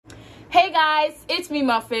Hey guys, it's me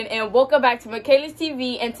Muffin and welcome back to Kaydence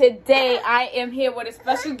TV, and today I am here with a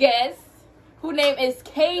special guest whose name is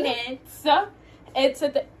Kaydence, and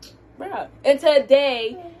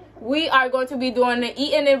today we are going to be doing the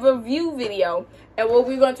eating and review video, and what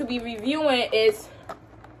we're going to be reviewing is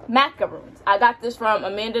macarons. I got this from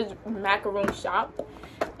Amanda's macaron shop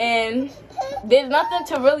and there's nothing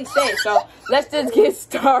to really say, so let's just get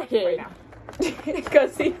started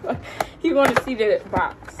because he want to see the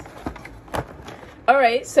box.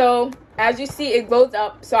 Alright, so as you see, it glows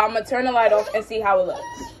up, so I'm going to turn the light off and see how it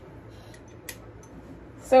looks.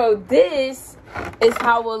 So this is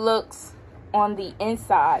how it looks on the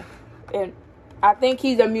inside, and I think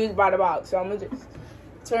he's amused by the box, so I'm going to just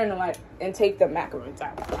turn the light and take the macarons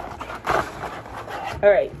out.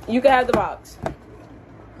 Alright, you can have the box.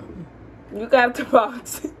 You can have the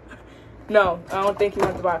box. No, I don't think he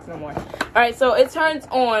wants the box no more. Alright, so it turns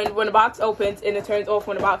on when the box opens and it turns off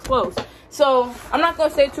when the box closes. So I'm not going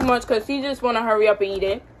to say too much because he just want to hurry up and eat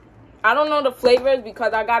it. I don't know the flavors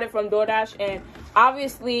because I got it from DoorDash, and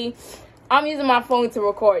obviously I'm using my phone to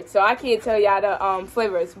record, so I can't tell y'all the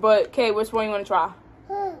flavors. But Kay, which one you want to try?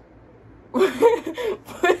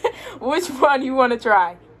 Which one you want to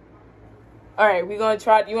try? Alright, we're going to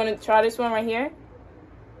try. You want to try this one right here?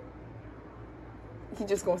 He's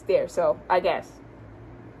just going to stare, so I guess.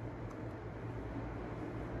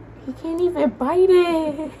 He can't even bite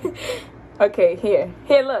it. Okay, here.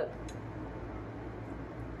 Here, look.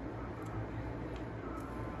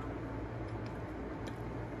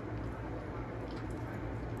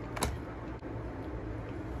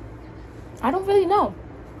 I don't really know.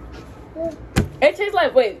 It tastes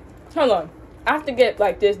like, wait, hold on. I have to get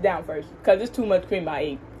like this down first because there's too much cream I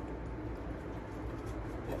ate.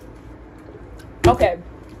 Okay.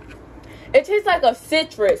 It tastes like a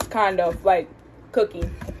citrus kind of like cookie.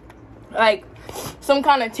 Like some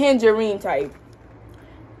kind of tangerine type.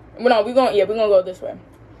 Well, no, we're gonna go this way.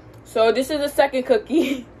 So this is the second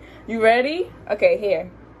cookie. You ready? Okay,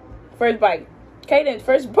 here. First bite. Kaydence,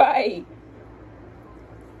 first bite.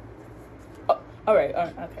 Oh, alright,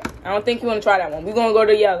 okay. I don't think you want to try that one. We're gonna go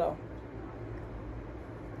to yellow.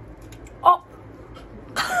 Oh.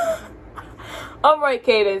 Alright,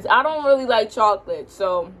 Kaydence. I don't really like chocolate,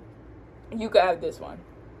 so you can have this one.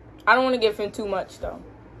 I don't want to give him too much though.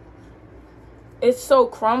 It's so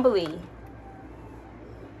crumbly.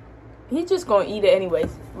 He's just gonna eat it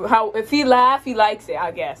anyways. If he laughs, he likes it, I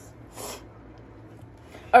guess.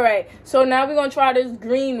 Alright, so now we're gonna try this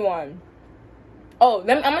green one. Oh, I'm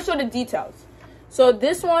gonna show the details. So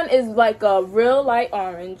this one is like a real light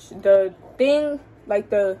orange. The thing, like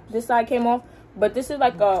this side came off, but this is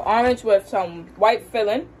like a orange with some white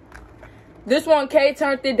filling. This one, Kay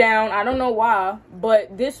turned it down. I don't know why,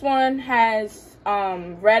 but this one has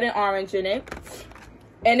red and orange in it,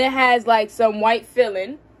 and it has like some white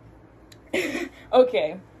filling.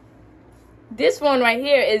 Okay, this one right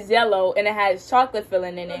here is yellow and it has chocolate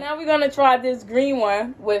filling in it. So now we're gonna try this green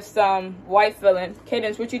one with some white filling.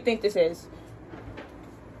 Kaydence, what you think this is?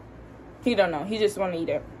 He don't know. He just want to eat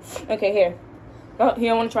it. Okay, here. Oh, he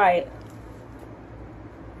don't want to try it.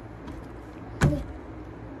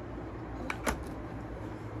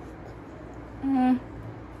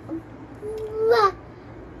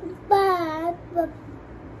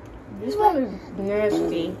 This one is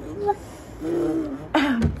nasty.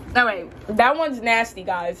 Alright, that one's nasty,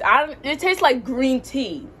 guys. It tastes like green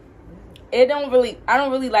tea. I don't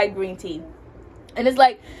really like green tea. And it's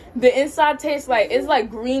like the inside tastes like it's like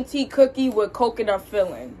green tea cookie with coconut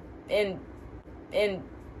filling. And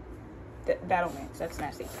that don't mix. That's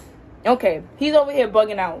nasty. Okay, he's over here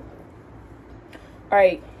bugging out.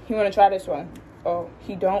 Alright, you wanna try this one? Oh,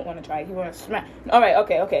 he don't want to try it. He want to smack. All right,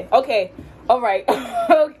 okay. All right.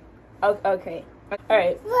 Okay. All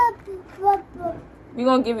right. We're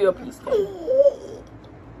going to give you a piece.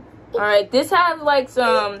 All right, this has like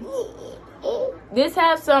some, hold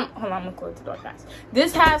on, I'm going to close the door fast.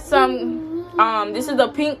 This has some, this is a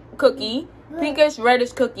pink cookie, pinkish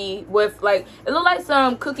reddish cookie with like, it looks like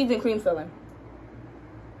some cookies and cream filling.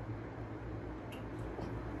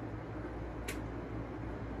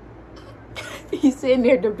 He's sitting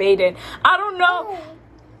there debating. I don't know.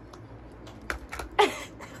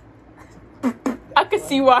 I can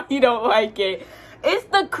see why he don't like it. It's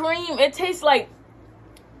the cream. It tastes like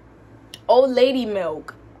old lady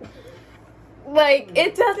milk. Like,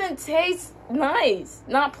 it doesn't taste nice.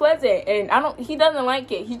 Not pleasant. And he doesn't like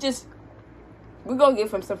it. We're gonna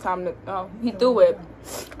give him some time to, he threw it.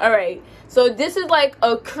 Alright. So this is like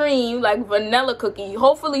a cream, like vanilla cookie.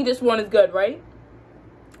 Hopefully this one is good, right?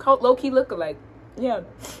 Low-key look-alike. Yeah.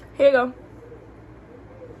 Here you go.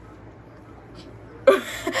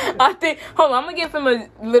 I think, hold on, I'm gonna give him a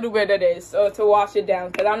little bit of this to wash it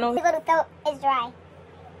down, because I know his little throat is dry.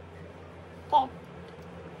 Okay.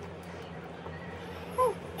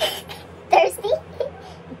 Thirsty?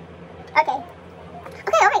 Okay.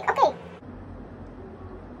 Okay, alright, okay.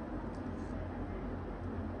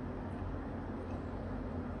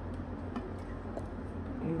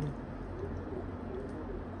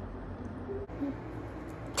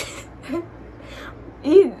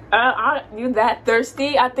 You that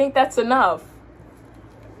thirsty? I think that's enough.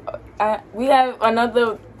 We have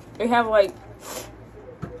like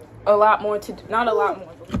a lot more to do. Not a lot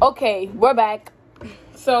more. Okay, we're back.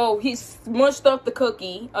 So he smushed up the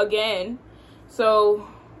cookie again. So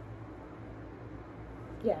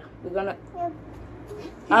yeah, we're gonna.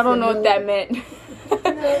 I don't know what that meant.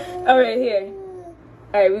 All right, here.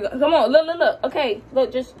 All right, come on. Look. Okay,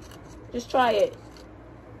 look. Just try it.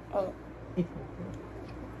 Oh.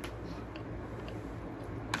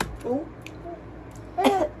 Ooh.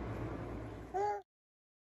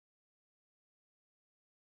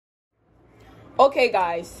 Okay,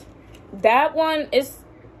 guys, that one it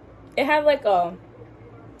had like a,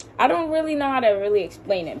 I don't really know how to really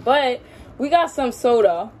explain it, but we got some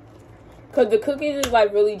soda because the cookies is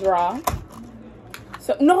like really dry.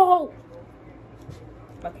 So no.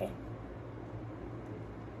 Okay.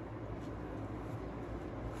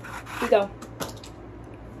 Here we go.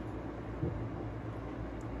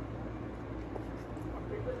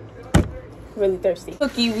 Really thirsty.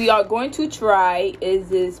 Cookie we are going to try is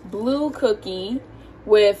this blue cookie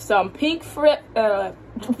with some pink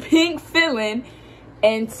filling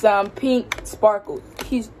and some pink sparkles.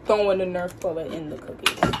 He's throwing a Nerf bullet in the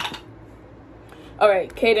cookies. All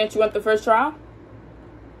right, Kaydence, you want the first try?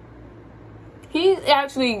 He's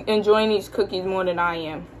actually enjoying these cookies more than I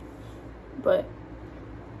am, but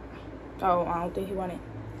oh, I don't think he wanted.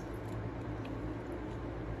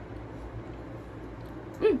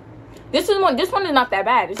 This one is not that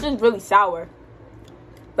bad. It's just really sour.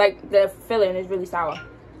 Like the filling is really sour.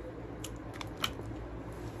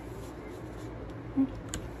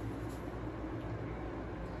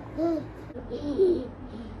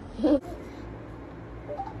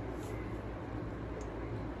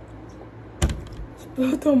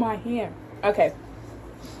 Spilled on my hair. Okay.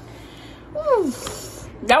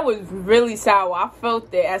 That was really sour. I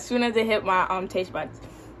felt it as soon as it hit my taste buds.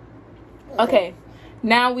 Okay.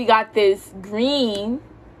 Now we got this green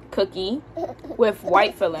cookie with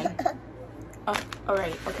white filling. Oh, all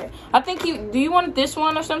right, okay. I think do you want this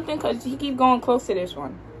one or something? Because he keep going close to this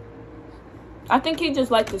one. I think he just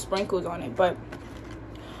likes the sprinkles on it, but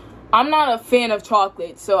I'm not a fan of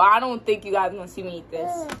chocolate, so I don't think you guys want to see me eat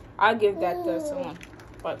this. I'll give that to someone.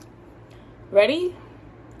 But, ready?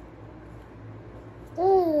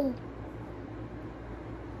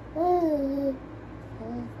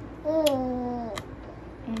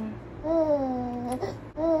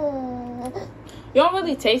 You don't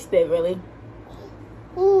really taste it, really.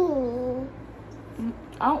 He's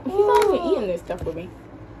not even eating this stuff with me.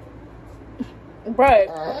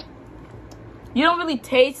 But you don't really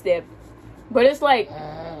taste it. But it's like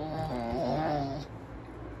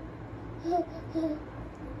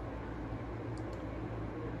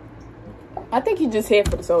I think he's just here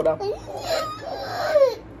for the soda.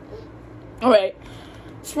 Alright.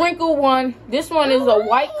 Sprinkle one. This one is a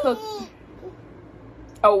white cookie.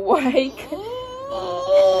 A white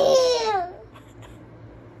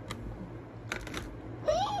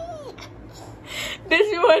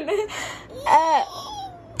This one.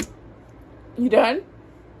 You done?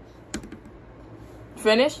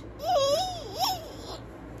 Finish?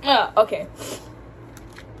 Okay.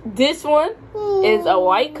 This one is a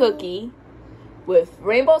white cookie with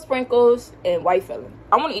rainbow sprinkles and white filling.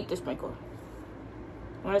 I want to eat the sprinkle.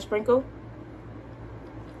 Want a sprinkle?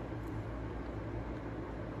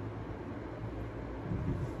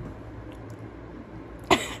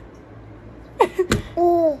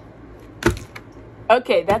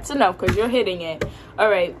 Okay, that's enough because you're hitting it. All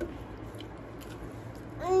right.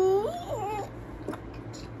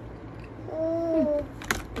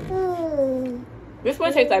 This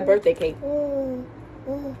one tastes like birthday cake.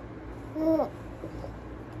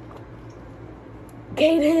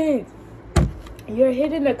 Kaydence, you're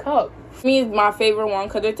hitting the cup. Me is my favorite one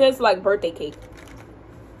because it tastes like birthday cake.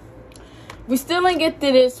 We still didn't get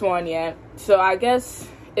to this one yet, so I guess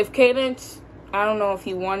if Kaydence, I don't know if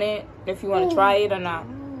you want it, if you want to try it or not.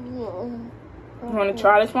 You want to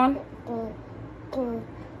try this one?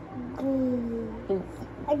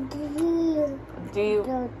 Do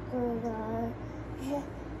you?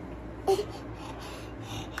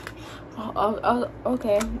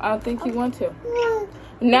 Okay. I don't think you want to.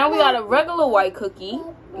 Now we got a regular white cookie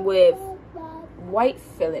with white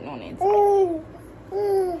filling on it.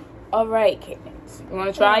 All right, Kaydence. You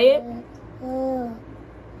want to try it?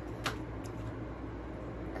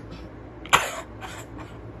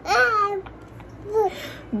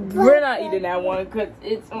 We're not eating that one because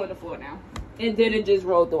it's on the floor now. And then it just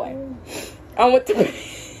rolled away. I went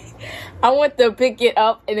to pick it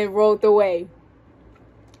up and it rolled away.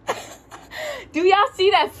 Do y'all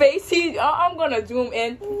see that face? I'm going to zoom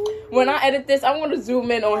in. When I edit this, I'm going to zoom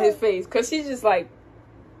in on his face. Because he's just like...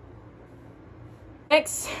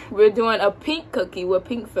 Next, we're doing a pink cookie with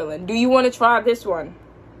pink filling. Do you want to try this one?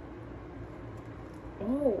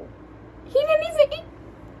 Oh. He didn't even eat.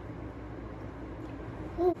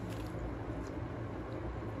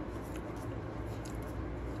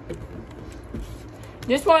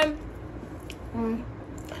 This one.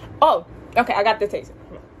 Oh, okay. I got the taste.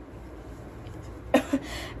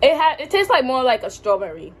 It tastes like more like a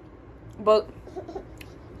strawberry, but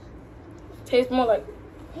tastes more like.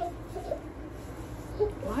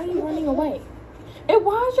 Why are you running away? And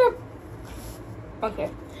why's your? Okay,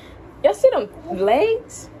 y'all see them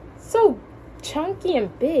legs? So chunky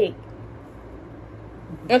and big.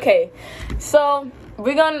 Okay, so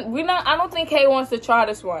I don't think Kay wants to try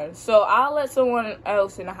this one, so I'll let someone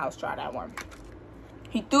else in the house try that one.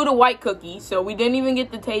 He threw the white cookie, so we didn't even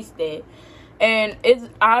get to taste it. And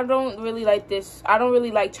I don't really like this. I don't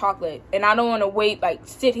really like chocolate, and I don't want to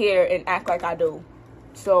sit here and act like I do.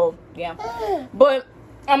 So yeah, but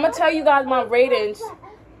I'm gonna tell you guys my ratings.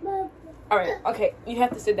 All right, okay, you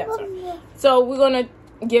have to sit down, sir. So we're gonna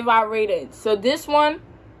give our ratings. So this one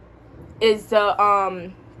is the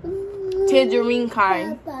tangerine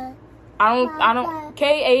kind. I don't.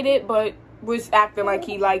 Kay ate it, but was acting like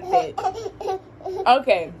he liked it.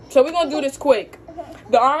 Okay, so we're gonna do this quick.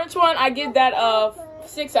 The orange one, I give that a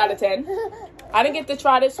 6 out of 10. I didn't get to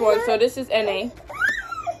try this one, so this is NA.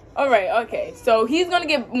 Alright, okay. So he's gonna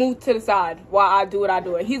get moved to the side while I do what I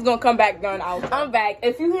do. He's gonna come back during out. I'm back.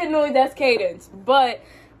 If you hear noise, that's Kaydence. But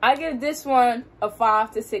I give this one a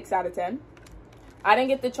 5 to 6 out of 10. I didn't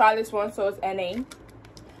get to try this one, so it's NA.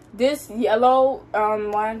 This yellow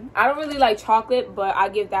one, I don't really like chocolate, but I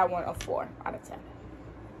give that one a 4 out of 10.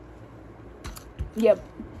 Yep.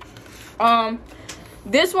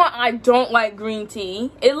 This one, I don't like green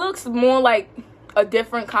tea. It looks more like a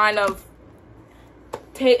different kind of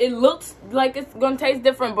it looks like it's gonna taste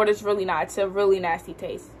different, but it's really not. It's a really nasty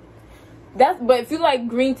taste. But if you like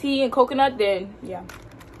green tea and coconut, then yeah.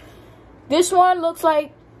 This one looks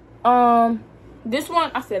like this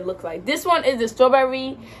one is a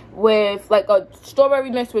strawberry with like a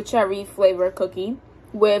strawberry mixed with cherry flavor cookie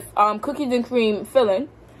with cookies and cream filling,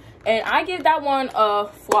 and I give that one a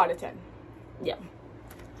 4 out of 10. Yeah.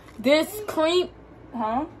 This cream,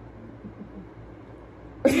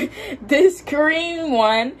 this cream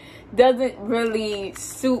one doesn't really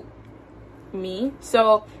suit me.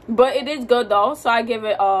 So, but it is good though. So I give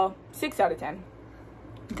it a 6 out of 10.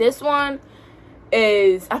 This one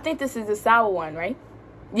is, I think this is the sour one, right?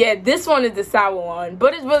 Yeah, this one is the sour one,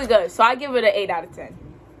 but it's really good. So I give it an 8 out of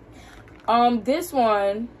 10. This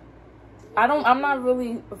one, I'm not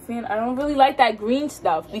really a fan. I don't really like that green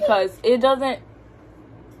stuff because it doesn't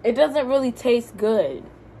really taste good.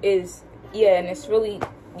 And it's really,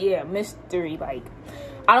 mystery. Like,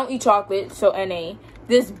 I don't eat chocolate, so NA.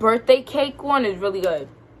 This birthday cake one is really good.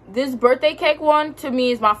 This birthday cake one, to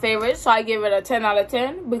me, is my favorite, so I give it a 10 out of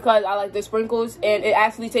 10 because I like the sprinkles, and it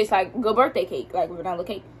actually tastes like good birthday cake, like vanilla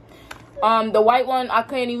cake. The white one, I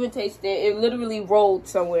couldn't even taste it. It literally rolled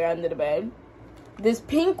somewhere under the bed. This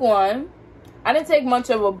pink one, I didn't take much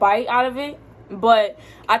of a bite out of it, but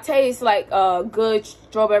I taste like a good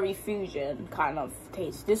strawberry fusion kind of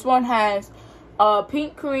taste. This one has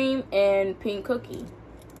pink cream and pink cookie.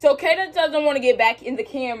 So Kaydence doesn't want to get back in the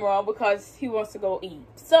camera because he wants to go eat.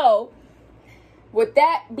 So with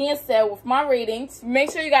that being said, with my ratings,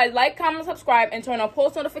 make sure you guys like, comment, subscribe, and turn on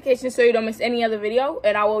post notifications so you don't miss any other video.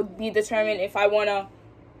 And I will be determined if I want to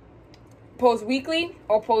post weekly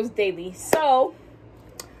or post daily. So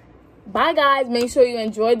bye guys, make sure you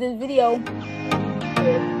enjoyed this video.